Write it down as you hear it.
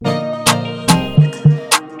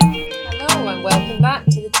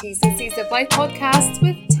Life podcast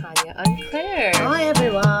with Tanya and Claire. Hi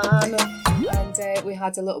everyone. And we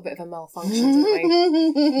had a little bit of a malfunction,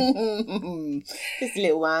 didn't we? Just a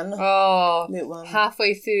little one. Oh, Little one.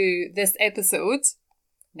 halfway through this episode,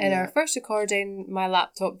 in Yeah. our first recording, my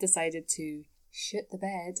laptop decided to shit the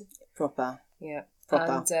bed. Proper. Yeah.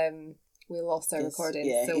 Proper. And we lost our It's- recording.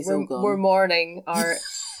 yeah, so it's all gone. we're mourning our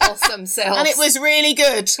awesome selves. And it was really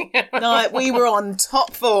good. Like, we were on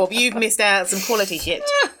top form. You've missed out some quality shit.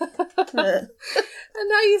 And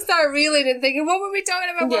now you start reeling and thinking, what were we talking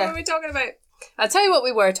about? What Yeah. were we talking about? I'll tell you what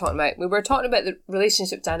we were talking about. We were talking about the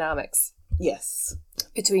relationship dynamics Yes.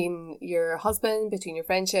 between your husband, between your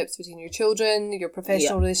friendships, between your children, your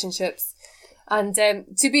professional relationships. And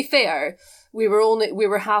to be fair, we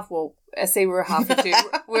were halfway through.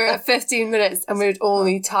 We're at 15 minutes and we'd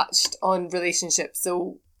only touched on relationships.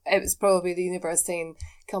 So it was probably the universe saying,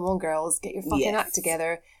 come on girls, get your fucking act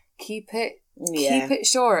together. Keep it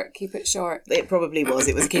short. Keep it short. It probably was.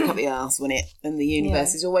 It was a kick up the arse, wasn't it? And the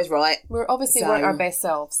universe is always right. We're obviously weren't our best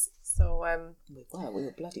selves. So, Well, we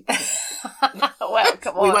were bloody bad. well,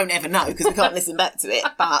 come on. We won't ever know because we can't listen back to it.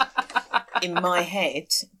 But in my head,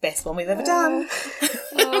 best one we've ever done.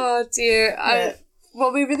 Oh, dear. Yeah.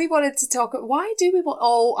 Well, we really wanted to talk... Why do we want...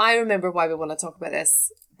 Oh, I remember why we want to talk about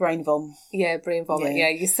this. Brain vom. Yeah, brain vomit. Yeah.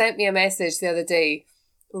 Yeah, you sent me a message the other day.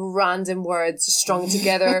 Random words strung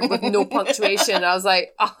together with no punctuation. I was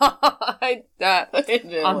like,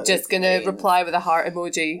 I'm just going to reply with a heart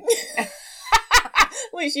emoji.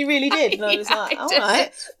 Which you really did. And I was Yeah, like, I all did.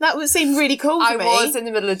 right. That would seem really cool to I me. was in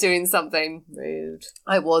the middle of doing something. Rude.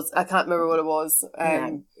 I can't remember what it was.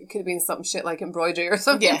 No. It could have been some shit like embroidery or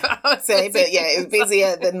something. Yeah. but I was So, busy. but yeah, it was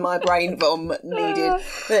busier than my brain vom needed.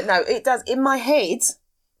 But no, it does. In my head,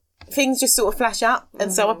 things just sort of flash up.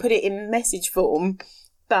 And so I put it in message form.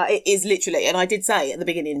 But it is literally, and I did say at the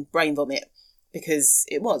beginning, brain vomit. Because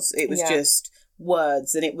it was. It was Yeah. just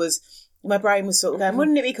words. And it was, my brain was sort of going,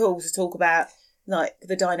 wouldn't it be cool to talk about like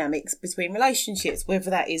the dynamics between relationships, whether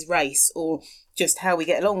that is race or just how we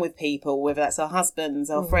get along with people, whether that's our husbands,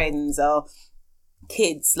 our friends, our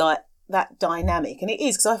kids, like that dynamic. And it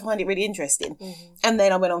is, because I find it really interesting. And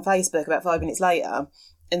then I went on Facebook about 5 minutes later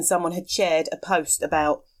and someone had shared a post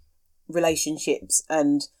about relationships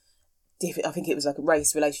and I think it was like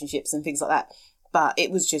race relationships and things like that. But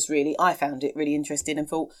it was just really, I found it really interesting and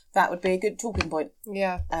thought that would be a good talking point.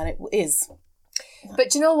 Yeah. And it is.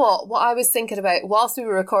 But do you know what? What I was thinking about whilst we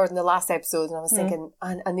were recording the last episode, and I was thinking,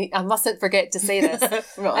 I mustn't forget to say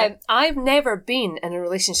this. Right. I've never been in a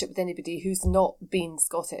relationship with anybody who's not been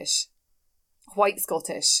Scottish. White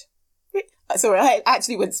Scottish. Sorry, I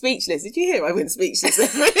actually went speechless. Did you hear? I went speechless.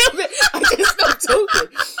 I just stopped talking.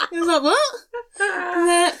 I was like,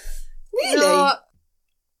 what? Really? No,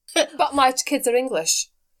 but my kids are English.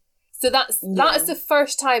 So that is the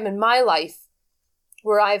first time in my life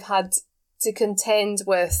where I've had to contend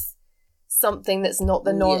with something that's not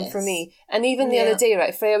the norm for me. And even the other day,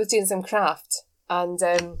 right, Freya was doing some craft and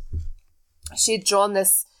she'd drawn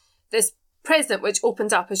this present which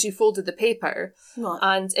opened up as you folded the paper, Right.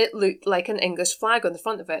 and it looked like an English flag on the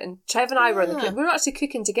front of it. And Trev and I were in the kitchen. We were actually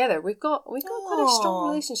cooking together. We've got quite a strong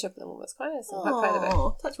relationship at the moment. It's quite nice. I'm quite proud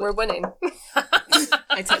of it. We're winning.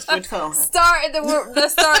 I touched wood for her. Started the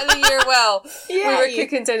start of the year well. Yeah, We were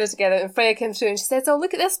cooking dinner together, and Freya came through and she says, "Oh,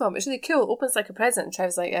 look at this, Mum. It's really cool. It opens like a present." And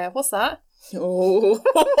Trev's like, "What's that?" Oh.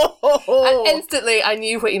 And instantly I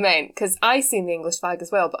knew what he meant, because I seen the English flag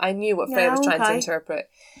as well, but I knew what Freya was trying to interpret.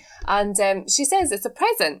 And she says, "It's a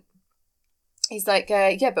present." He's like,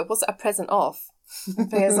 "Yeah, but what's it a present of?" And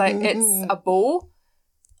Freya's like, "It's a bow."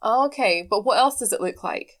 "Oh, okay, but what else does it look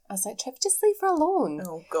like?" I was like, "Trevor, just leave her alone."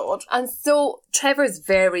 Oh, God. And so Trevor's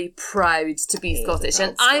very proud to be Scottish,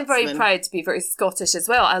 and I'm very Scotsman. proud to be very Scottish as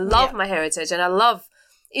well. I love my heritage, and I love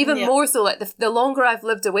even more so, like the longer I've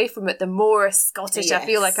lived away from it, the more Scottish I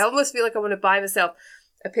feel. Like I almost feel like I want to buy myself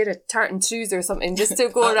a pair of tartan shoes or something just to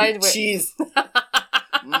go around with. Jeez.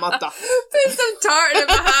 Mother. Put some tartan in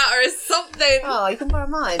my hat or something. Oh, you can borrow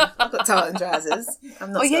mine. I've got tartan trousers.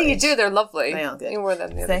 I'm not Oh yeah, you Scottish. do. They're lovely. They are good. You wore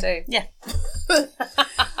them the other day. Yeah.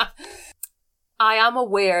 I am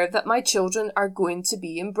aware that my children are going to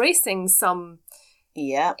be embracing some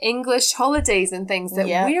Yeah. English holidays and things that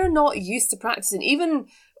we're not used to practicing. Even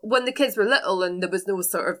when the kids were little and there was no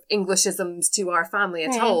sort of Englishisms to our family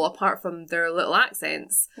at all, apart from their little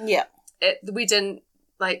accents. Yeah. We didn't,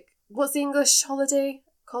 like, what's the English holiday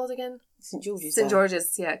called again? St George's St Day.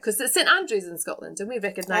 George's, yeah. Because it's St Andrews in Scotland, and we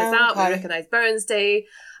recognise Oh, that. okay. We recognise Burns Day.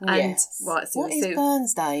 And Yes. What is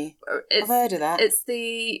Burns Day? I've heard of that. It's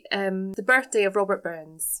the birthday of Robert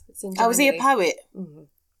Burns. It's in Oh, was he a Germany. poet?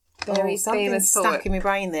 Mm-hmm. Very something's famous stuck poet. in my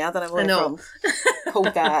brain there. I don't know where it's from.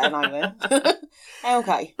 Pulled that out of nowhere.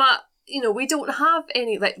 Okay. But, we don't have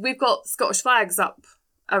any, we've got Scottish flags up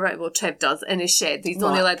around, well, Trev does, in his shed. He's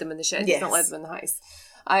only allowed them in the shed. He's not allowed them in the house.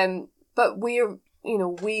 But we're,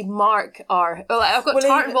 we mark our, I've got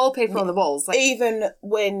tartan wallpaper on the walls. Even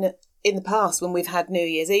when, in the past, when we've had New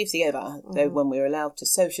Year's Eve together, though when we were allowed to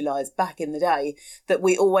socialise back in the day, that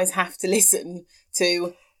we always have to listen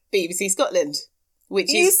to BBC Scotland. Which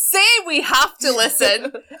you say we have to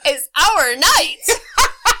listen. It's our night.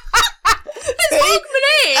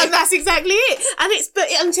 It's and that's exactly it. And but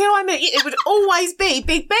until I met you, it would always be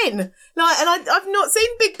Big Ben. And I've not seen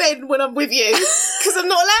Big Ben when I'm with you because I'm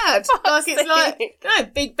not allowed. It's no,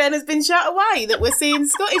 Big Ben has been shut away. That we're seeing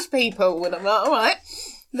Scottish people, and I'm like, all right.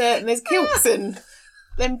 There's kilts and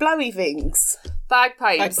them blowy things,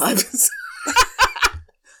 bagpipes.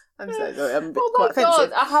 I'm so sorry, I'm a bit quite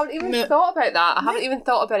offensive. God, I haven't even thought about that. I haven't even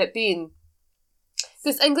thought about it being...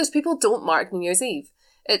 Because English people don't mark New Year's Eve.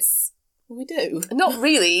 We do. Not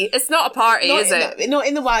really. It's not a party, is it? Not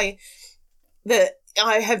in the way that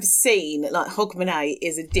I have seen, Hogmanay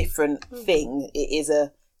is a different thing. It is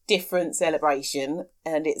a different celebration,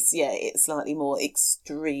 and it's slightly more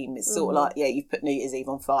extreme. It's sort of you've put New Year's Eve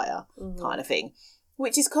on fire kind of thing,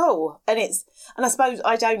 which is cool. And I suppose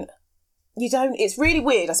it's really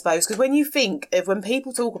weird, I suppose, because when you think of when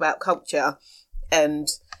people talk about culture and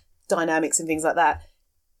dynamics and things like that,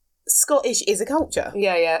 Scottish is a culture.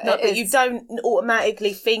 Yeah. But you don't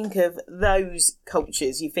automatically think of those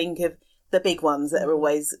cultures. You think of the big ones that are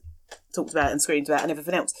always talked about and screamed about and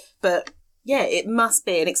everything else. But yeah, it must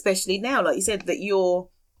be, and especially now, like you said, that you're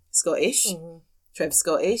Scottish, Trev's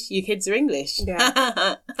Scottish, your kids are English.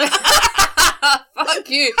 Yeah. Fuck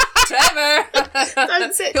you, Trevor.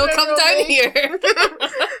 Don't sit He'll come down here.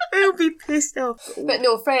 He'll be pissed off. But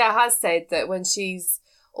no, Freya has said that when she's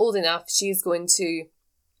old enough, she's going to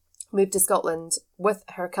move to Scotland with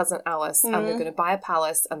her cousin Alice, and they're going to buy a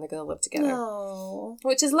palace and they're going to live together. Aww.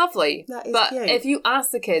 Which is lovely. That is but cute. if you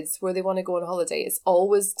ask the kids where they want to go on holiday, it's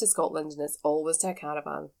always to Scotland and it's always to a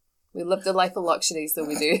caravan. We live the life of luxury, so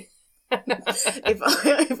we do.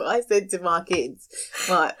 If I said to my kids,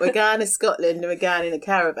 right, we're going to Scotland and we're going in a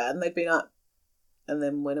caravan, they'd be like, and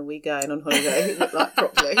then when are we going on holiday?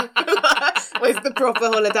 Properly. Where's the proper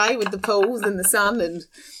holiday with the pools and the sun and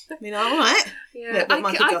all right. Yeah,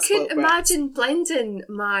 I couldn't imagine blending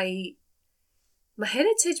my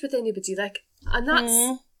heritage with anybody, and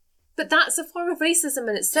that's but that's a form of racism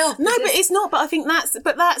in itself. No, but it's not. But I think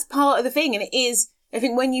that's part of the thing, and it is. I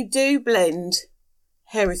think when you do blend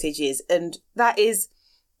heritages, and that is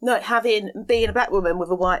not being a black woman with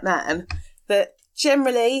a white man, that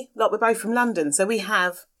generally, we're both from London, so we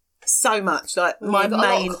have so much. My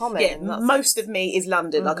main, most of me is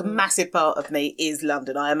London. A massive part of me is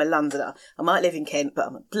London. I am a Londoner. I might live in Kent, but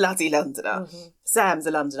I'm a bloody Londoner. Sam's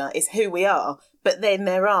a Londoner. It's who we are. But then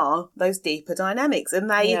there are those deeper dynamics,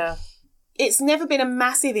 and it's never been a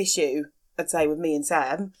massive issue, I'd say, with me and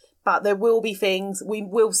Sam. But there will be things, we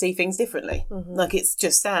will see things differently. It's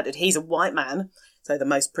just standard. He's a white man, so the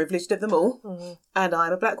most privileged of them all, and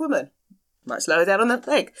I'm a black woman, much lower down on the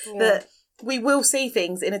leg. That we will see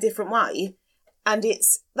things in a different way, and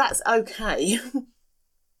that's okay,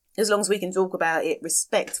 as long as we can talk about it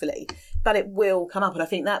respectfully. But it will come up, and I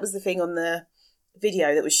think that was the thing on the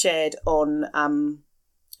video that was shared on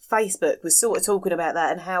Facebook, was sort of talking about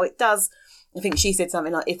that and how it does. I think she said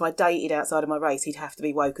something like, if I dated outside of my race, he'd have to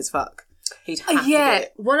be woke as fuck. He'd have to do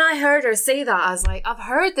it. When I heard her say that, I was like, I've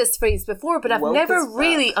heard this phrase before, but I've never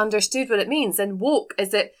really understood what it means. And woke,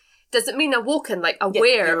 does it mean awoken,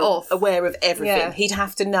 aware of? Aware of everything. Yeah. He'd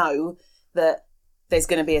have to know that there's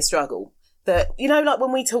going to be a struggle. That,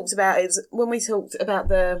 when we talked about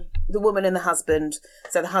the woman and the husband,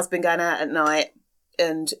 so the husband going out at night,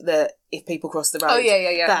 and that if people cross the road. Oh,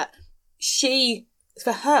 yeah. That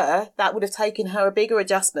for her, that would have taken her a bigger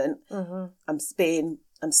adjustment.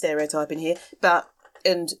 I'm stereotyping here,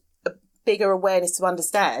 and a bigger awareness to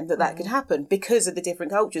understand that could happen because of the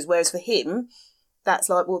different cultures. Whereas for him, that's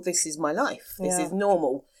this is my life. This is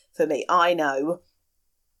normal for me. I know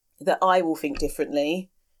that I will think differently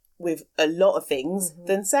with a lot of things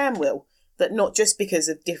than Sam will. That not just because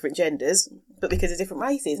of different genders, but because of different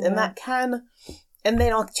races. Yeah. And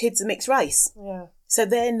then our kids are mixed race. Yeah. So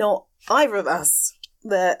they're not either of us.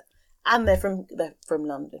 They're from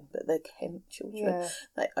London, but they're Kent children.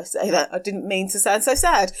 Yeah. I say that, I didn't mean to sound so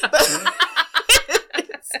sad, but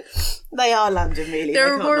they are London, really.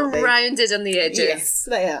 They're more rounded on the edges. Yes,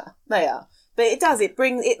 they are. But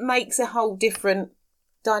it makes a whole different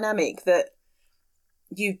dynamic that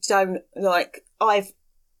you don't,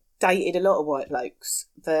 dated a lot of white blokes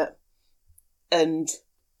and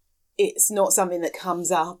it's not something that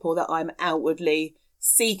comes up or that I'm outwardly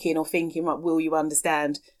seeking or thinking, right, will you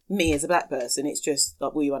understand me as a black person? It's just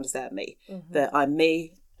like, will you understand me? Mm-hmm. That I'm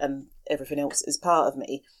me and everything else is part of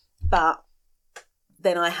me. But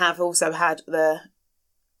then I have also had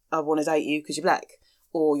I want to date you because you're black,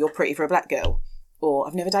 or you're pretty for a black girl, or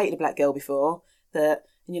I've never dated a black girl before, and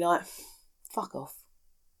you're like, fuck off.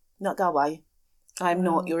 Not go away. I'm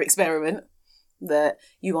not your experiment. That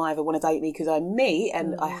you either want to date me because I'm me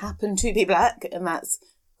and I happen to be black and that's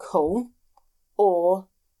cool, or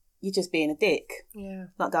you're just being a dick. Yeah.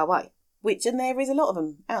 Not go away. And there is a lot of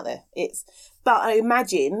them out there. But I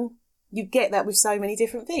imagine you get that with so many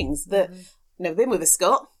different things. That never been with a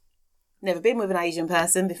Scot, never been with an Asian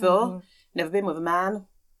person before, never been with a man.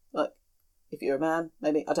 Like, if you're a man,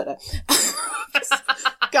 maybe, I don't know.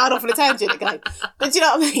 Going off on a tangent again. But do you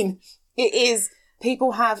know what I mean? It is,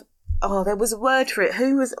 people have, there was a word for it. I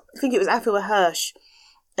think it was Afua Hirsch.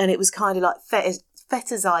 And it was kind of like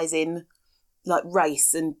fetishizing like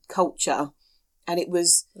race and culture. And it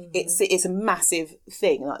was, it's a massive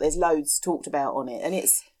thing. Like there's loads talked about on it. And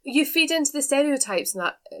it's, you feed into the stereotypes and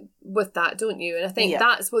that with that, don't you? And I think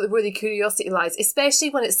that's where the curiosity lies, especially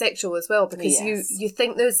when it's sexual as well, because you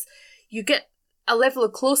think you get a level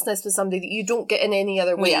of closeness with somebody that you don't get in any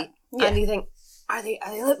other way. Yeah. And you think, are they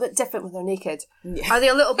a little bit different when they're naked? Yeah. Are they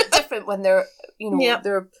a little bit different when they're,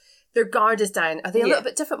 their guard is down? Are they a little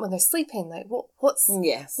bit different when they're sleeping? Like, what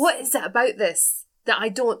is it about this that I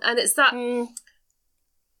don't? And it's that,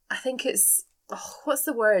 I think it's, what's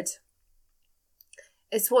the word?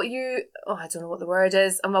 It's what I don't know what the word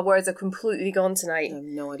is, and my words are completely gone tonight. I have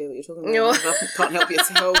no idea what you're talking about. No. I can't help you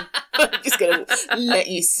at all. I'm just going to let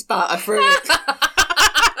you sputter through it.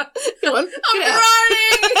 Come on,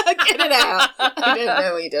 get it out. I don't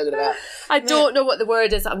know what you're talking about. I don't know what the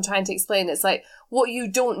word is that I'm trying to explain. It's like what you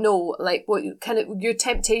don't know, like what you kind of, your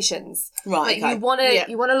temptations. Right, like you want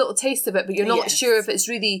a little taste of it, but you're not sure if it's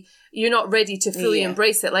really, you're not ready to fully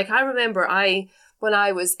embrace it. Like I remember when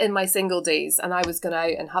I was in my single days and I was going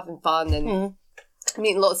out and having fun and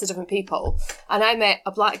meeting lots of different people, and I met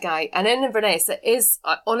a black guy, and in Inverness it is,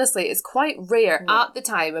 honestly, it's quite rare at the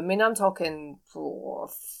time. I mean, I'm talking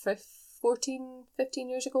 15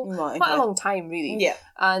 years ago. Right, quite a long time, really. Yeah.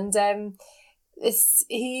 And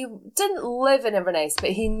he didn't live in Inverness,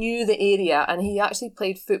 but he knew the area, and he actually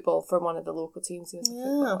played football for one of the local teams. He was a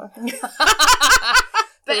footballer.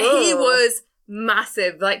 But he was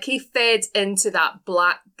massive. Like, he fed into that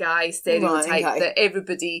black guy stereotype that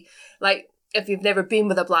everybody, like, if you've never been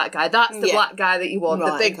with a black guy, that's the black guy that you want.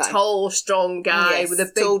 The big, tall, strong guy with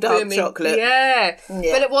a big, tall, dark chocolate. Yeah.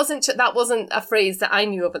 But it wasn't, that wasn't a phrase that I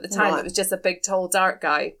knew of at the time. It was just a big, tall, dark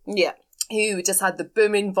guy. Yeah. Who just had the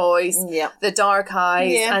booming voice, the dark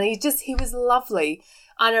eyes, and he was lovely.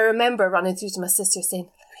 And I remember running through to my sister saying,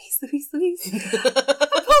 Louise, I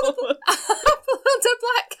pulled a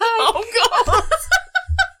black guy. Oh, God.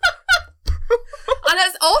 And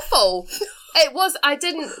it's awful. It was,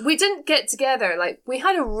 we didn't get together. Like, we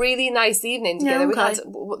had a really nice evening together. We had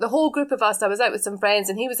the whole group of us. I was out with some friends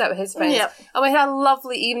and he was out with his friends. And we had a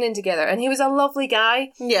lovely evening together. And he was a lovely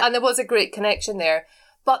guy. Yeah. And there was a great connection there.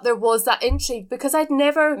 But there was that intrigue because I'd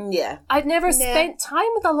never spent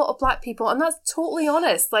time with a lot of black people. And that's totally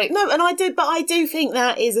honest. Like, no, and I do think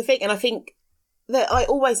that is a thing. And I think that I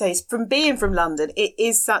always say, from being from London, it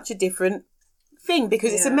is such a different thing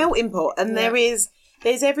because it's a melting pot and there's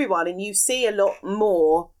everyone, and you see a lot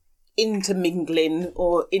more intermingling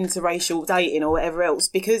or interracial dating or whatever else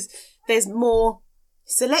because there's more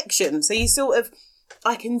selection. So you sort of,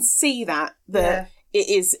 I can see that it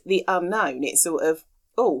is the unknown. It's sort of,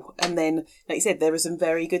 and then, like you said, there are some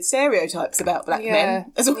very good stereotypes about black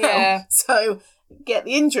men as well. Yeah. So get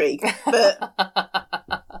the intrigue. But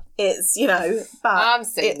it's, but I'm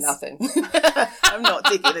saying nothing. I'm not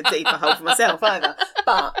digging a deeper hole for myself either.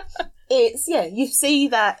 But it's, you see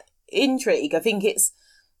that intrigue. I think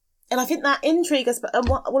that intrigue, I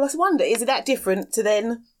wonder, is it that different to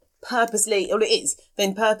then purposely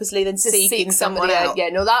seeking someone out? Yeah,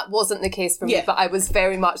 no, that wasn't the case for me, but I was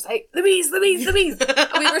very much like, Louise. And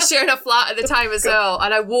we were sharing a flat at the time as well,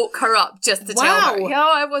 and I woke her up just to tell her. Yeah,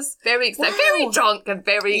 I was very excited, very drunk and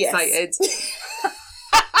very excited.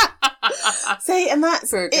 See, and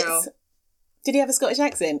that's, poor girl. Did he have a Scottish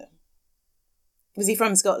accent? Was he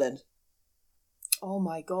from Scotland? Oh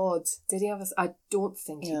my God. Did he have I don't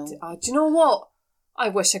think he did. Do you know what? I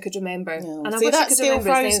wish I could remember. No. And I wish I could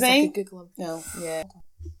remember his name so I could Google him. No, yeah.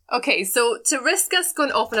 Okay, so to risk us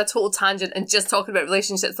going off on a total tangent and just talking about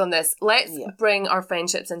relationships on this, let's bring our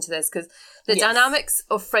friendships into this because the dynamics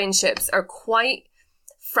of friendships are quite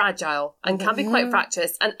fragile and can be quite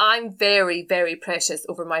fractious, and I'm very, very precious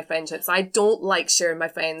over my friendships. I don't like sharing my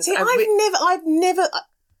friends. See, I've never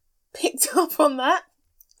picked up on that.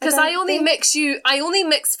 Because I only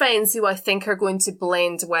mix friends who I think are going to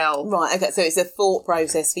blend well. Right, okay, so it's a thought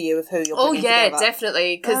process for you of who you're putting together. together.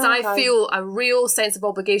 Definitely. Because I feel a real sense of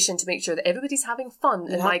obligation to make sure that everybody's having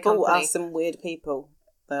fun in my company. brought us some weird people.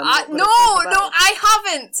 No, I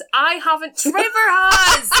haven't. Trevor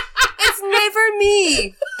has. It's never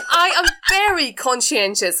me. I am very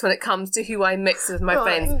conscientious when it comes to who I mix with my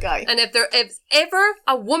friends. Okay. And if there is ever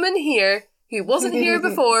a woman here who wasn't here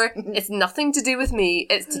before, it's nothing to do with me.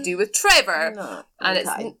 It's to do with Trevor. No. And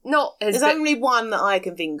okay. it's not his... There's only one that I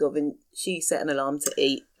can think of, and she set an alarm to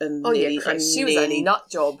eat. And she was a nut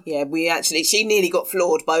job. Yeah, she nearly got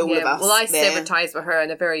floored by all of us. Well, I severed ties with her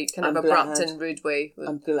in a very kind of abrupt and rude way.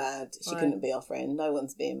 I'm glad she couldn't be our friend. No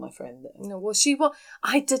one's being my friend. No, well,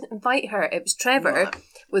 I didn't invite her. It was Trevor.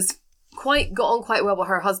 Right. Got on quite well with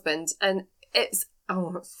her husband, and it's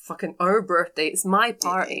fucking our birthday. It's my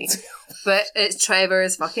party. But it's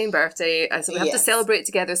Trevor's fucking birthday. So we have to celebrate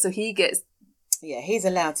together. So he gets... Yeah, he's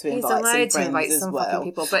allowed to invite some fucking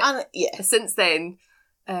people. But since then,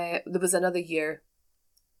 there was another year.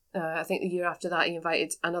 I think the year after that, he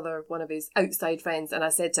invited another one of his outside friends. And I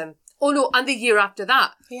said to him, oh no, and the year after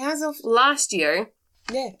that. He has last year.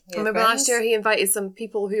 Yeah. Remember last year he invited some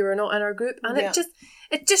people who were not in our group, and it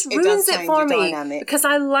just ruins it for me because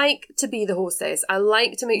I like to be the hostess. I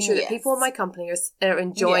like to make sure that people in my company are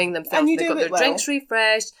enjoying themselves. And they've got their drinks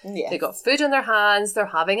refreshed. They've got food in their hands. They're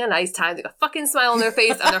having a nice time. They've got a fucking smile on their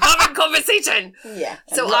face, and they're having conversation. Yeah.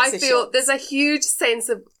 So I feel there's a huge sense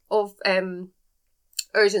of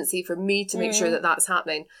urgency for me to make sure that that's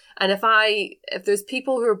happening. And if there's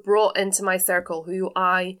people who are brought into my circle who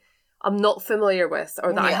I'm not familiar with,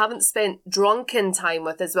 or that I haven't spent drunken time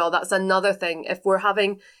with as well. That's another thing. If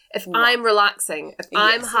I'm relaxing, if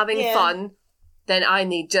I'm having fun, then I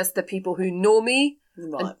need just the people who know me,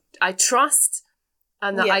 and I trust,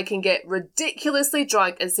 and that I can get ridiculously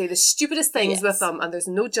drunk and say the stupidest things with them, and there's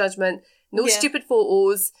no judgment, no stupid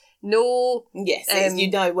photos, no... Yes, you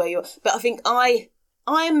know where you're... But I think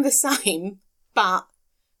I'm the same, but...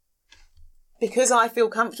 because I feel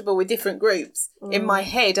comfortable with different groups, in my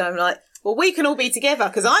head I'm like, well, we can all be together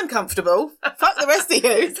because I'm comfortable. Fuck the rest of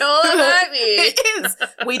you. It's all about me. It is.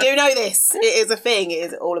 We do know this. It is a thing. It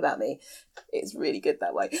is all about me. It's really good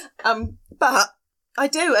that way. But I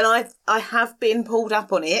do, and I have been pulled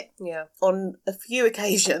up on it on a few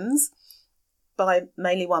occasions by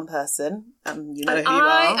mainly one person. You know who you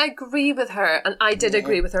are. I agree with her, and I did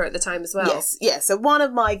agree with her at the time as well. Yes, yeah. So one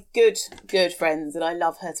of my good friends, and I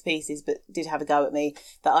love her to pieces, but did have a go at me,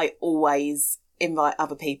 that I always invite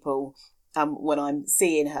other people when I'm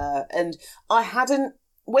seeing her. And I hadn't,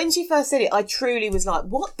 when she first said it, I truly was like,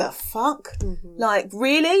 what the fuck? Mm-hmm. Like,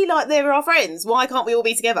 really? Like, they're our friends. Why can't we all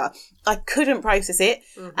be together? I couldn't process it.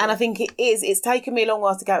 Mm-hmm. And I think it's taken me a long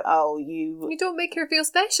while to go, oh, you don't make her feel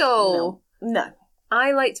special. No.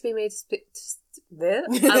 I like to be made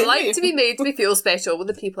I like to be made to feel special with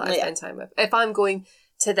the people I spend time with, if I'm going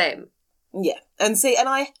to them. Yeah. And see, and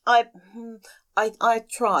I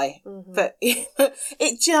try, but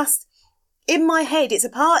it just, in my head, it's a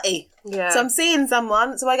party. Yeah. So I'm seeing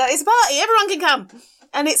someone, so I go, it's a party, everyone can come.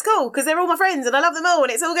 And it's cool, because they're all my friends, and I love them all,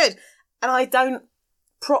 and it's all good. And I don't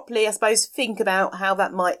properly, I suppose, think about how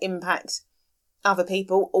that might impact other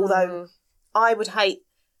people, although I would hate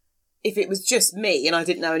if it was just me and I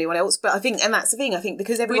didn't know anyone else. But I think, and that's the thing, I think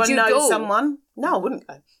because everyone knows someone, no, I wouldn't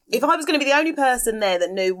go. If I was going to be the only person there that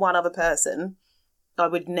knew one other person, I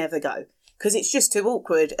would never go. Because it's just too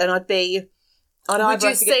awkward, and would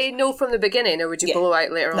you say no from the beginning, or would you blow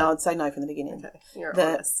out later on? No, I'd say no from the beginning. Okay, you're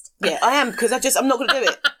honest. Yeah, I am, because I'm not going to do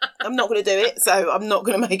it. I'm not going to do it, so I'm not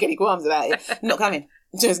going to make any qualms about it. I'm not coming.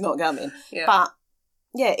 Just not coming. Yeah. But,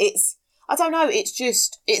 yeah, I don't know,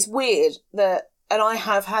 it's weird that, and I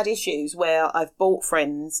have had issues where I've brought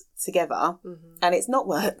friends together, and it's not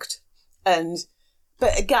worked.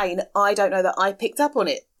 But again, I don't know that I picked up on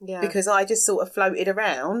it, because I just sort of floated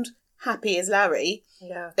around, happy as Larry,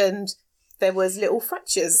 and there was little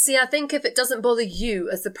fractures. See, I think if it doesn't bother you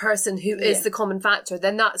as the person who is the common factor,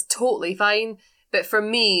 then that's totally fine. But for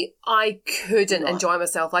me, I couldn't enjoy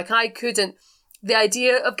myself. Like, I couldn't. The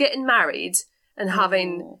idea of getting married and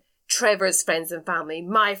having Trevor's friends and family,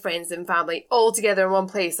 my friends and family, all together in one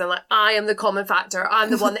place, and like, I am the common factor. I'm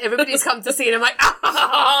the one that everybody's come to see, and I'm like,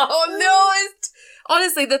 oh no!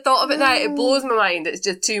 Honestly, the thought of it now, it blows my mind. It's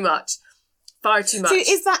just too much. Far too much. So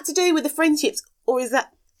is that to do with the friendships, or is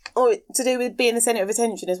that to do with being the centre of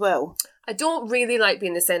attention as well? I don't really like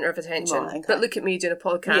being the centre of attention. Right, okay. But look at me doing a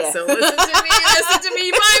podcast, Yeah. so listen to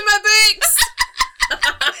me, buy my books!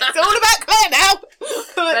 It's all about Claire now.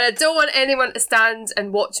 But I don't want anyone to stand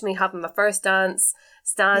and watch me having my first dance,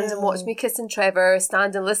 stand and watch me kissing Trevor,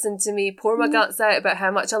 stand and listen to me pour my guts out about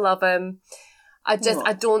how much I love him.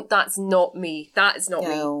 That's not me. That is not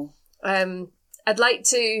me. I'd like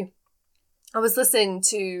to, I was listening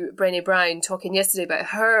to Brené Brown talking yesterday about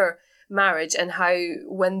her marriage and how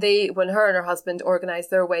when her and her husband organised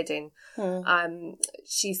their wedding,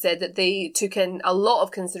 she said that they took in a lot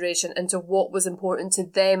of consideration into what was important to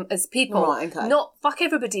them as people. Right, okay. Not fuck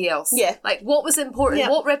everybody else. Yeah. Like what was important,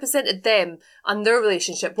 what represented them and their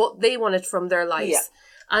relationship, what they wanted from their lives. Yeah.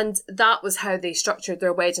 And that was how they structured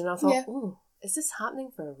their wedding. I thought, is this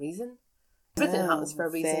happening for a reason? Everything happens for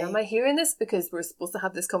a reason. Am I hearing this because we're supposed to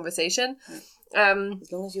have this conversation? As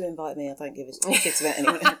long as you invite me, I don't give a shit about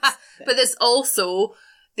anyone else. But there's also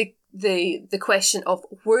the question of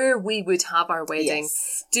where we would have our wedding.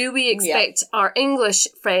 Yes. Do we expect our English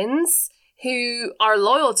friends who are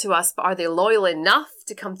loyal to us, but are they loyal enough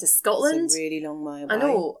to come to Scotland? It's a really long way away. I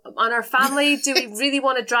know. And our family, do we really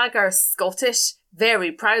want to drag our Scottish,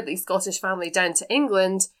 very proudly Scottish family down to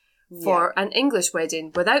England for an English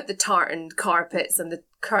wedding without the tartan carpets and the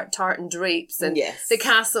tartan drapes and the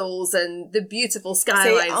castles and the beautiful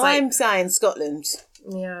skylines? See, I'm saying Scotland.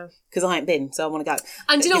 Yeah. Because I ain't been, so I want to go.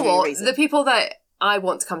 And do you know what? The people that I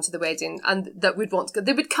want to come to the wedding and that would want to go,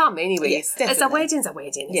 they would come anyway. Yes, definitely. It's a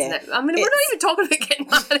wedding, isn't it? I mean, we're not even talking about getting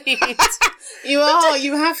married. You are.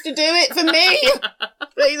 You have to do it for me.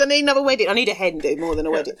 Please, I need another wedding. I need a hen do more than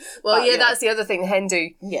a wedding. Well, but, that's the other thing, hen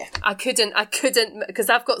do. Yeah. I couldn't, because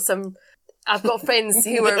I've got friends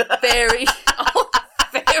who are very,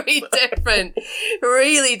 very different,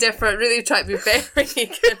 really try to be very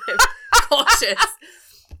kind of cautious.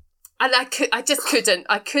 And I just couldn't.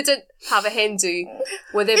 I couldn't have a hen do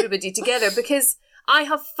with everybody together because I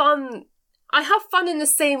have fun. I have fun in the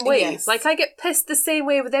same way. Yes. Like I get pissed the same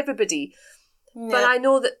way with everybody. Yeah. But I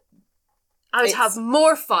know that I would have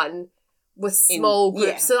more fun with small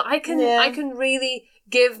groups. So I can really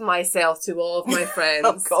give myself to all of my friends.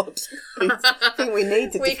 Oh God. I think we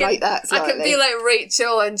need to deflate that slightly. I can be like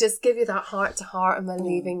Rachel and just give you that heart to heart in my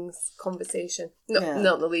leavings conversation.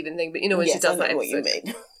 Not the leaving thing, but you know when she does that episode. What you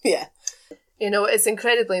mean. Yeah. You know, it's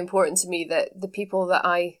incredibly important to me that the people that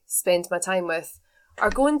I spend my time with are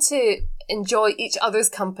going to enjoy each other's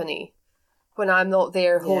company when I'm not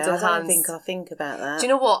there holding hands. I don't think I think about that. Do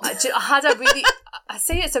you know what? I had a really... I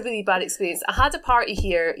say it's a really bad experience. I had a party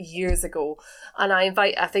here years ago and I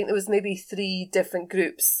think there was maybe 3 different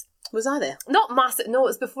groups. Was I there? Not massive. No, it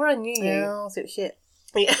was before I knew you. Oh, so shit.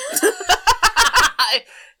 Yeah.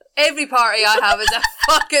 Every party I have is a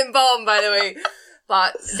fucking bomb, by the way.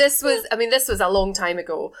 But this was a long time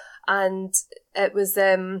ago. And it was,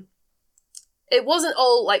 it wasn't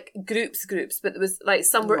all like groups, but there was like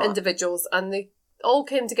some were individuals and they all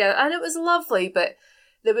came together and it was lovely, but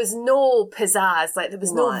there was no pizzazz, like there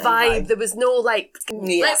was no vibe, right. There was no like,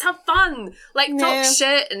 let's have fun, like talk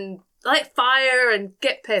shit and light fire and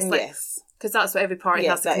get pissed. Like, because that's what every party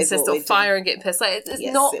has to consist of, fire and getting pissed. Like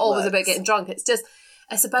it's not always about getting drunk.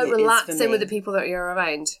 It's about relaxing with the people that you're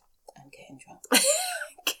around. And getting drunk.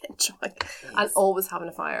 Getting drunk. And always having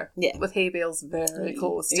a fire. Yeah. With hay bales very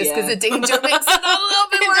close. Just because the danger makes it a little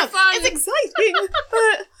bit more fun. It's exciting.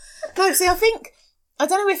 No, see, I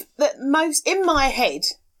don't know if that most, in my head,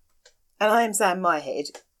 and I am saying my head,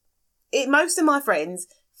 most of my friends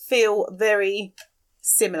feel very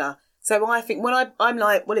similar. So I think when I'm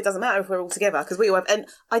like, well, it doesn't matter if we're all together because we all have, and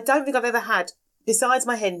I don't think I've ever had, besides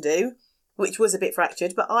my hen do, which was a bit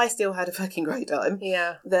fractured, but I still had a fucking great time.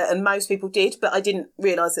 Yeah. And most people did, but I didn't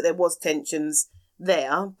realise that there was tensions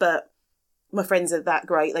there. But my friends are that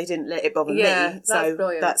great, they didn't let it bother me. So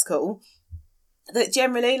brilliant. That's cool. That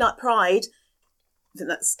generally, like Pride, I think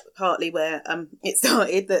that's partly where it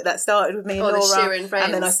started. That started with me and Laura,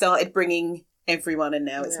 and then I started bringing everyone, and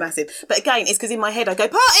now it's massive. But again, it's because in my head I go,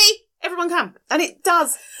 party! Everyone come. And it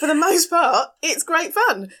does, for the most part, it's great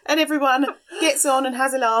fun. And everyone gets on and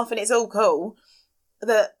has a laugh and it's all cool.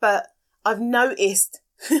 But I've noticed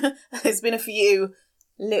there's been a few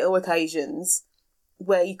little occasions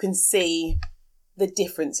where you can see the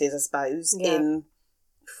differences, I suppose, in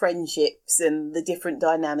friendships and the different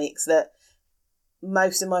dynamics that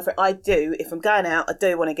most of my friends... I do, if I'm going out, I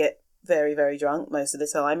do want to get very, very drunk most of the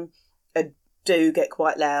time. I do get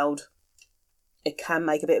quite loud. It can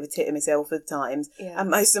make a bit of a tit of myself at times. Yeah. And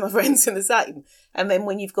most of my friends are the same. And then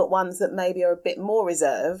when you've got ones that maybe are a bit more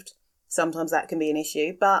reserved, sometimes that can be an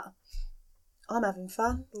issue. But I'm having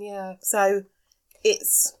fun. Yeah. So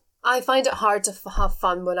it's I find it hard to have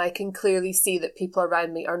fun when I can clearly see that people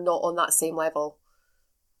around me are not on that same level.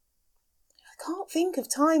 I can't think of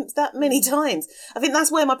that many times. I think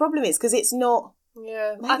that's where my problem is, because it's not...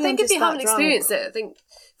 Yeah, I think if you haven't experienced it, I think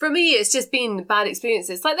for me it's just been bad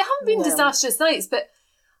experiences. Like, they haven't been disastrous nights, but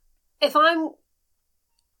if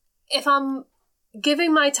I'm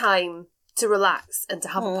giving my time to relax and to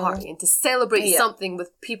have a party and to celebrate something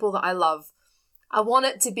with people that I love, I want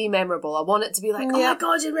it to be memorable. I want it to be like, oh my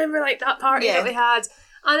God, you remember like that party that we had?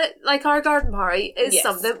 And it, like our garden party is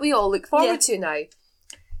something we all look forward to now.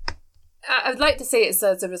 I would like to say it's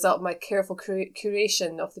as a result of my careful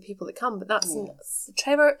curation of the people that come, but that's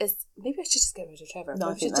Trevor is... Maybe I should just get rid of Trevor. No,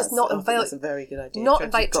 I think just not invite. That's a very good idea. Not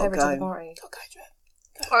invite Trevor to the party. Go,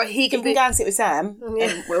 Trevor. Or he can go and sit with Sam,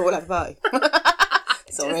 and we'll all have a party.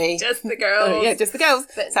 Sorry, just the girls. Yeah, just the girls.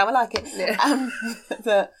 That's how I like it. Yeah.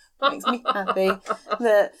 That makes me happy.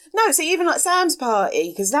 No, so even like Sam's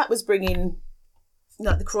party, because that was bringing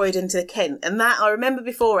like the Croydon to Kent, and that I remember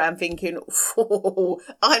before I'm thinking, oh,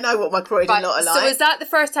 I know what my Croydon lot are like. So is that the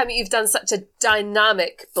first time that you've done such a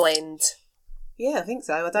dynamic blend? Yeah, I think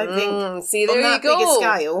so. I don't think see, there on that you go. bigger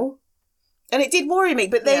scale, and it did worry me.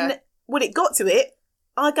 But then when it got to it,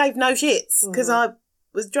 I gave no shits because I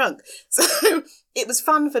was drunk, so it was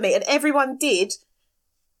fun for me, and everyone did.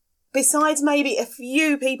 Besides maybe a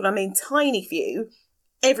few people, I mean tiny few,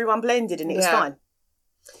 everyone blended and it was fine.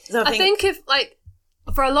 So I think if like.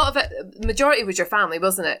 For a lot of it, the majority was your family,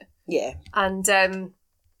 wasn't it? Yeah. And,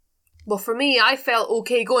 well, for me, I felt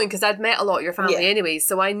okay going because I'd met a lot of your family anyway,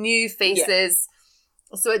 so I knew faces,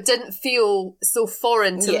 so it didn't feel so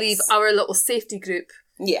foreign to leave our little safety group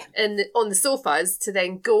on the sofas to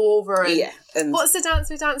then go over and what's the dance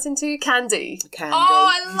we're dancing to? Candy. Candy.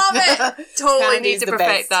 Oh, I love it! Totally need to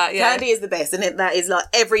perfect that, yeah. Candy is the best, and that is like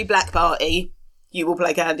every black party... You will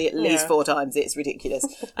play Candy at least 4 times. It's ridiculous.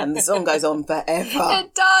 And the song goes on forever.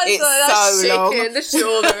 It does. It's so long. Shaking, the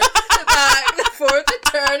shoulders, the back, the forth, the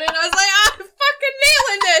turn. And I was like, I'm fucking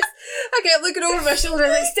nailing this. I kept looking over my shoulder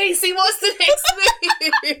like, Stacey, what's the next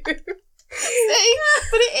move? See?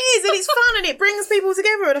 But it is, and it's fun, and it brings people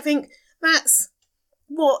together. And I think that's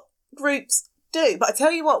what groups do. But I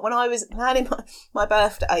tell you what, when I was planning my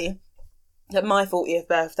birthday... At my 40th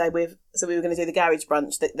birthday, so we were going to do the garage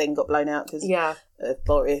brunch that then got blown out because of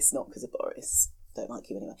Boris, not because of Boris. Don't like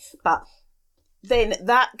you anyway. But then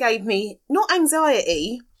that gave me, not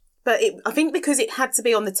anxiety, but I think because it had to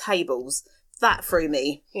be on the tables, that threw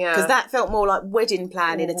me. Yeah. Because that felt more like wedding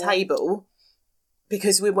planning a table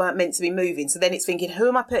because we weren't meant to be moving. So then it's thinking, who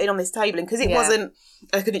am I putting on this table? And because it wasn't,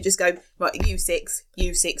 I couldn't just go, right, U6,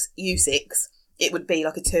 U6, U6. It would be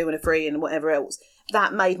like a 2 and a 3 and whatever else.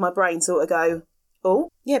 That made my brain sort of go, oh,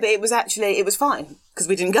 yeah, but it was fine because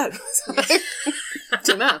we didn't go. So,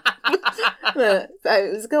 didn't matter. So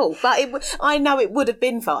it was cool. But I know it would have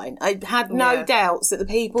been fine. I had no doubts that the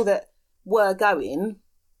people that were going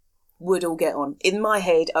would all get on. In my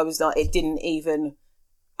head, I was like, I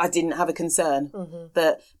didn't have a concern.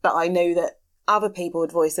 But I knew that other people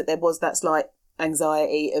had voiced that there was that slight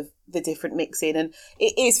anxiety of the different mixing, and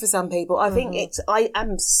it is for some people. I think I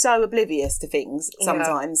am so oblivious to things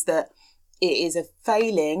sometimes that it is a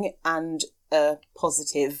failing and a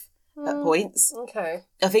positive at points. Okay.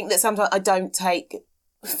 I think that sometimes I don't take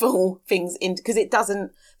full things into, because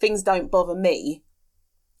things don't bother me.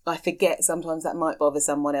 I forget sometimes that might bother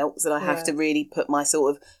someone else, and I have to really put my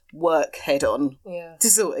sort of work head on to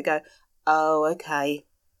sort of go, oh, okay,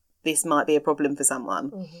 this might be a problem for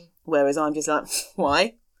someone. Whereas I'm just like,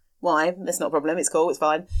 why? That's not a problem. It's cool. It's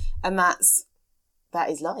fine. And that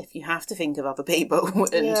is life. You have to think of other people.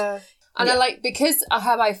 And I like, because of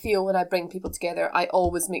how I feel when I bring people together, I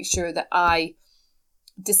always make sure that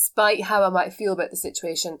despite how I might feel about the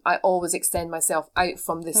situation, I always extend myself out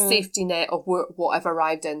from the safety net of what I've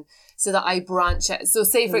arrived in, so that I branch it. So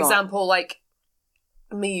say, for example, like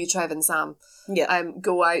me, you, Trev and Sam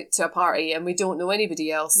go out to a party and we don't know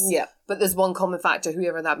anybody else. Yeah. But there's one common factor,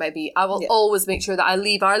 whoever that might be. I will always make sure that I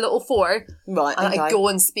leave our little 4 and I go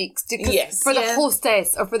and speak. For the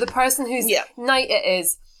hostess or for the person whose night it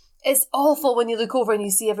is, it's awful when you look over and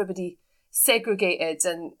you see everybody segregated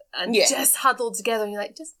and just huddled together and you're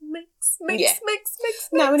like, just mix.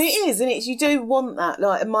 No, and it is. And you do want that.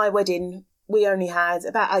 Like at my wedding, we only had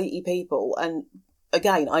about 80 people, and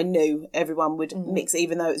again, I knew everyone would mix,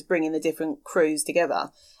 even though it was bringing the different crews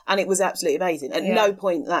together. And it was absolutely amazing. At no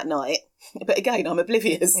point that night, but again, I'm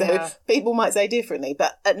oblivious, so people might say differently,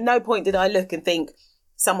 but at no point did I look and think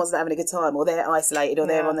someone's not having a good time, or they're isolated, or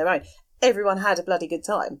they're on their own. Everyone had a bloody good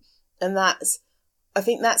time. And I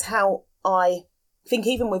think that's how I I think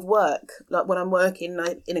even with work, like when I'm working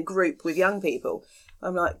in a group with young people,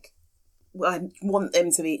 I'm like, well, I want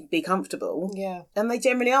them to be comfortable. Yeah. And they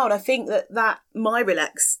generally are. And I think that my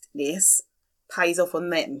relaxedness pays off on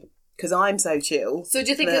them because I'm so chill. So do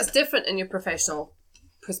you think it's different in your professional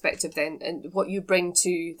perspective then, and what you bring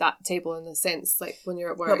to that table in a sense, like when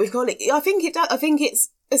you're at work? Like we've got it. I think it's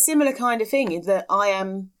a similar kind of thing in that I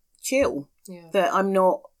am chill. Yeah. That I'm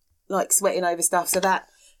not like sweating over stuff. So that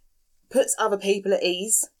puts other people at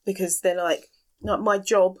ease because they're like my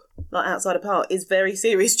job, like outside of part, is very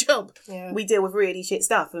serious job. Yeah. We deal with really shit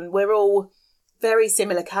stuff and we're all very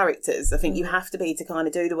similar characters. I think you have to be to kind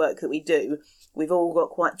of do the work that we do. We've all got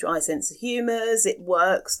quite dry sense of humours. It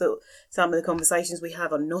works that some of the conversations we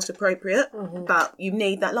have are not appropriate, but you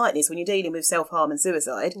need that lightness when you're dealing with self-harm and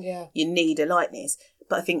suicide. Yeah. You need a lightness.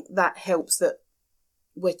 But I think that helps that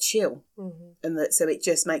we're chill and that so it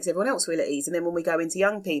just makes everyone else feel at ease. And then when we go into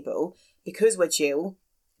young people, because we're chill,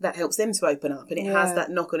 that helps them to open up and it has that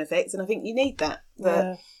knock-on effect. And I think you need that.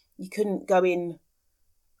 That you couldn't go in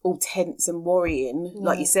all tense and worrying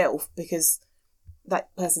like yourself because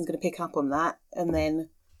that person's going to pick up on that, and then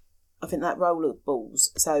I think that roll of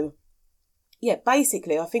balls. So yeah,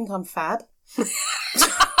 basically I think I'm fab. I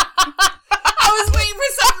was waiting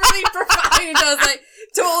for something really profound. I was like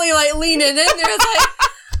totally like leaning in there. I was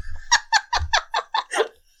like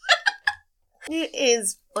it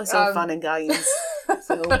is. It's all fun and games.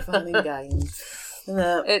 It's all fun and games.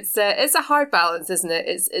 It's a hard balance, isn't it?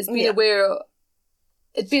 It's being aware.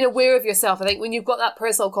 It's being aware of yourself. I think when you've got that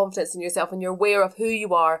personal confidence in yourself and you're aware of who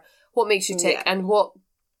you are, what makes you tick, and what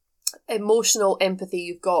emotional empathy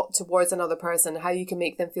you've got towards another person, how you can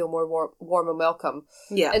make them feel more warm and welcome.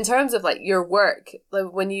 Yeah. In terms of like your work,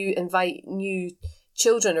 like when you invite new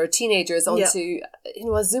children or teenagers onto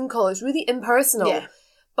a Zoom call, it's really impersonal. Yeah.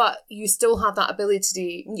 But you still have that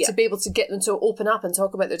ability to be able to get them to open up and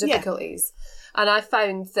talk about their difficulties. And I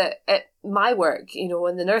found that at my work, in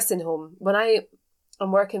the nursing home, when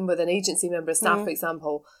I'm working with an agency member of staff, for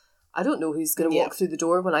example, I don't know who's going to walk through the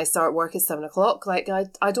door when I start work at 7 o'clock. Like,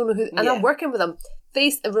 I don't know who, and I'm working with them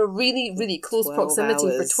in a really, really close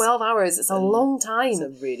proximity for 12 hours. It's a long time. It's a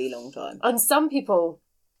really long time. And some people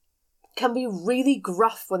can be really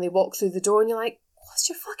gruff when they walk through the door and you're like, what's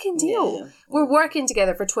your fucking deal? Yeah. We're working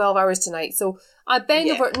together for 12 hours tonight. So I bend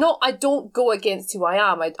over, I don't go against who I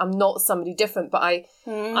am. I'm not somebody different, but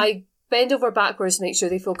I bend over backwards to make sure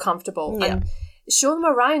they feel comfortable. Yeah. And show them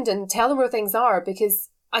around and tell them where things are, because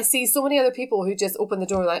I see so many other people who just open the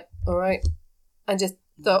door like, all right, and just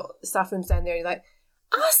the staff room's down there. You're like,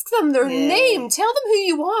 ask them their name, tell them who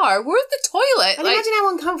you are. Where's the toilet? And imagine how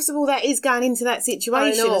uncomfortable that is going into that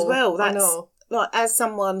situation as well. That's like, as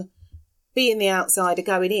someone being the outsider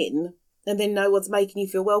going in and then no one's making you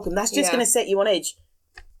feel welcome. That's just going to set you on edge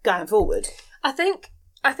going forward. I think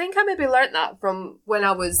I maybe learnt that from when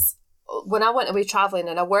I went away travelling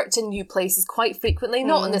and I worked in new places quite frequently,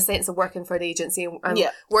 not in the sense of working for an agency and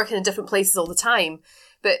working in different places all the time,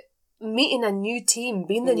 but meeting a new team,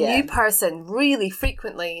 being the new person really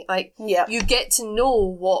frequently. Like, you get to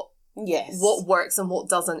know what works and what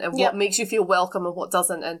doesn't, and what makes you feel welcome and what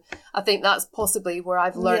doesn't. And I think that's possibly where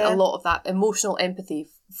I've learned a lot of that emotional empathy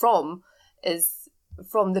from, is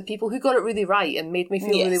from the people who got it really right and made me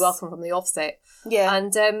feel really welcome from the offset. Yeah.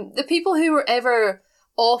 And the people who were ever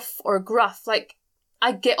off or gruff, like,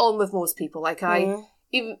 I get on with most people. Like,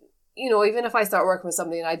 even if I start working with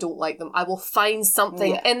somebody and I don't like them, I will find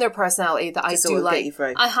something in their personality that I do like.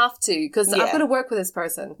 I have to, because I've got to work with this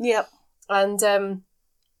person. Yep. And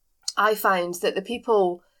I find that the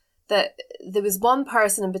people that, there was one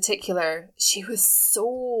person in particular, she was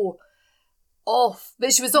so off,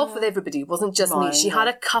 but she was off with everybody. It wasn't just me. She had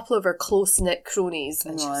a couple of her close-knit cronies,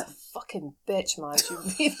 and she was a fucking bitch, man. She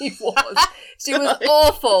really was. She was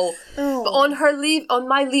awful. But on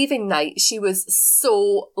my leaving night, she was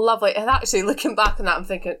so lovely. And actually, looking back on that, I'm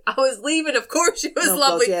thinking, I was leaving, of course she was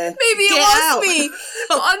lovely. God, Maybe it was me.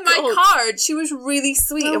 But on my card, she was really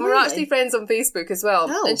sweet. And we're actually friends on Facebook as well.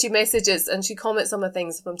 And she messages and she comments on my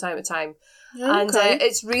things from time to time. And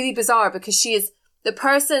it's really bizarre, because she is the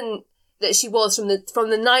person that she was from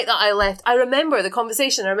the night that I left. I remember the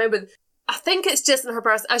conversation. I think it's just in her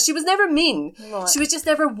person. She was never mean. Right. She was just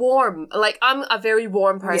never warm. Like, I'm a very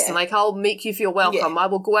warm person. Yeah. Like, I'll make you feel welcome. Yeah. I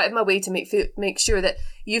will go out of my way to make sure that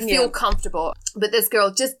you feel comfortable. But this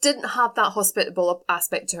girl just didn't have that hospitable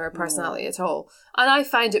aspect to her personality at all. And I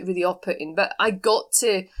found it really off-putting. But I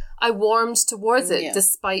warmed towards it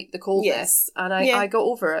despite the coldness. Yes. And I got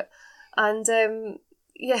over it. And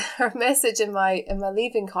her message in my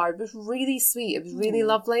leaving card was really sweet. It was really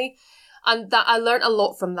lovely. And that I learned a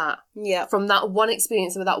lot from that. Yeah. From that one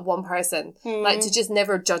experience with that one person. Like, to just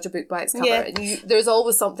never judge a book by its cover. Yeah. There's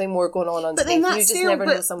always something more going on underneath. But then that's you just still, never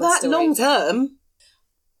know someone's that story. long term,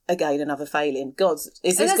 again, another failing. God,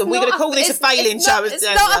 is this good? We're going to call this a failing it's show. Not, it's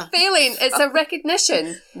not a failing. It's a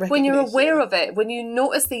recognition. When you're aware of it, when you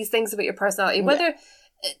notice these things about your personality, whether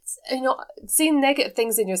it's, seeing negative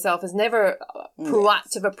things in yourself is never a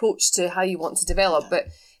proactive approach to how you want to develop, but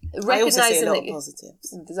recognizing I also see a lot that of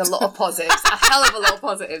positives. There's a lot of positives, a hell of a lot of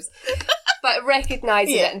positives. But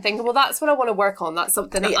recognising it and thinking, well, that's what I want to work on. That's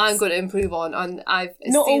something that I'm going to improve on. And I've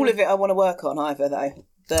not all of it I want to work on either, though.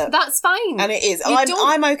 But that's fine, and it is.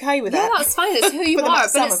 I'm okay with that. Yeah, that's fine. It's who you are,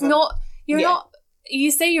 but it's not. You're not.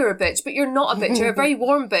 You say you're a bitch, but you're not a bitch. You're a very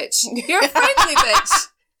warm bitch. You're a friendly bitch.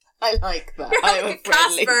 I like that. You're I'm like a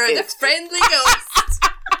friendly Casper, bitch. the friendly ghost.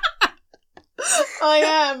 I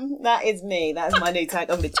am. That is me. That is my new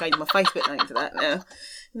tag. I'm going to change my Facebook name to that now.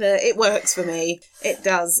 It works for me. It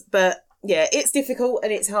does. But yeah, it's difficult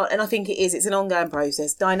and it's hard. And I think it is. It's an ongoing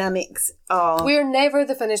process. Dynamics are... We're never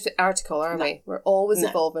the finished article, are we? We're always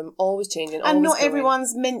evolving, always changing, always and not growing.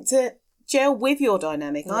 everyone's meant to gel with your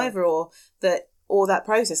dynamic either, or that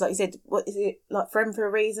process. Like you said, what is it, like friend for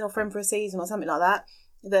a reason or friend for a season or something like that?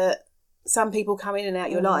 That some people come in and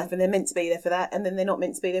out your life and they're meant to be there for that, and then they're not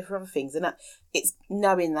meant to be there for other things. And that it's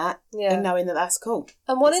knowing that and knowing that that's cool.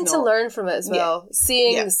 And wanting to learn from it as well.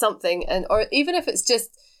 Seeing something, or even if it's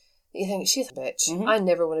just, you think, she's a bitch. I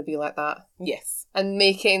never want to be like that. Yes. And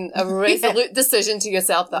making a resolute decision to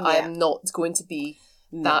yourself that I am not going to be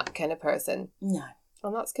that kind of person. No.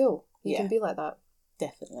 And that's cool. You can be like that.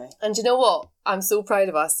 Definitely. And you know what? I'm so proud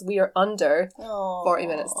of us. We are under 40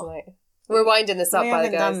 minutes tonight. We're winding this up, by the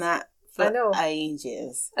guys. We haven't done that for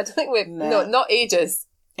ages. I don't think we've... No, not ages.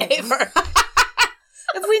 Ever.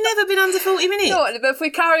 Have we never been under 40 minutes? No, but if we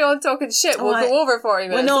carry on talking shit, we'll go over 40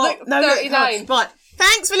 minutes. We're not. 39. Right.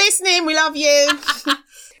 Thanks for listening. We love you.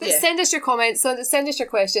 But send us your comments. Send us your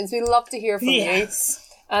questions. We love to hear from you.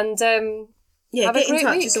 And get in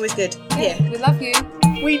touch. Week. It's always good. Yeah. We love you.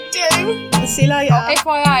 We do. We'll see you later.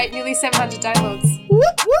 FYI, nearly 700 downloads.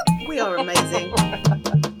 Whoop, whoop. We are amazing.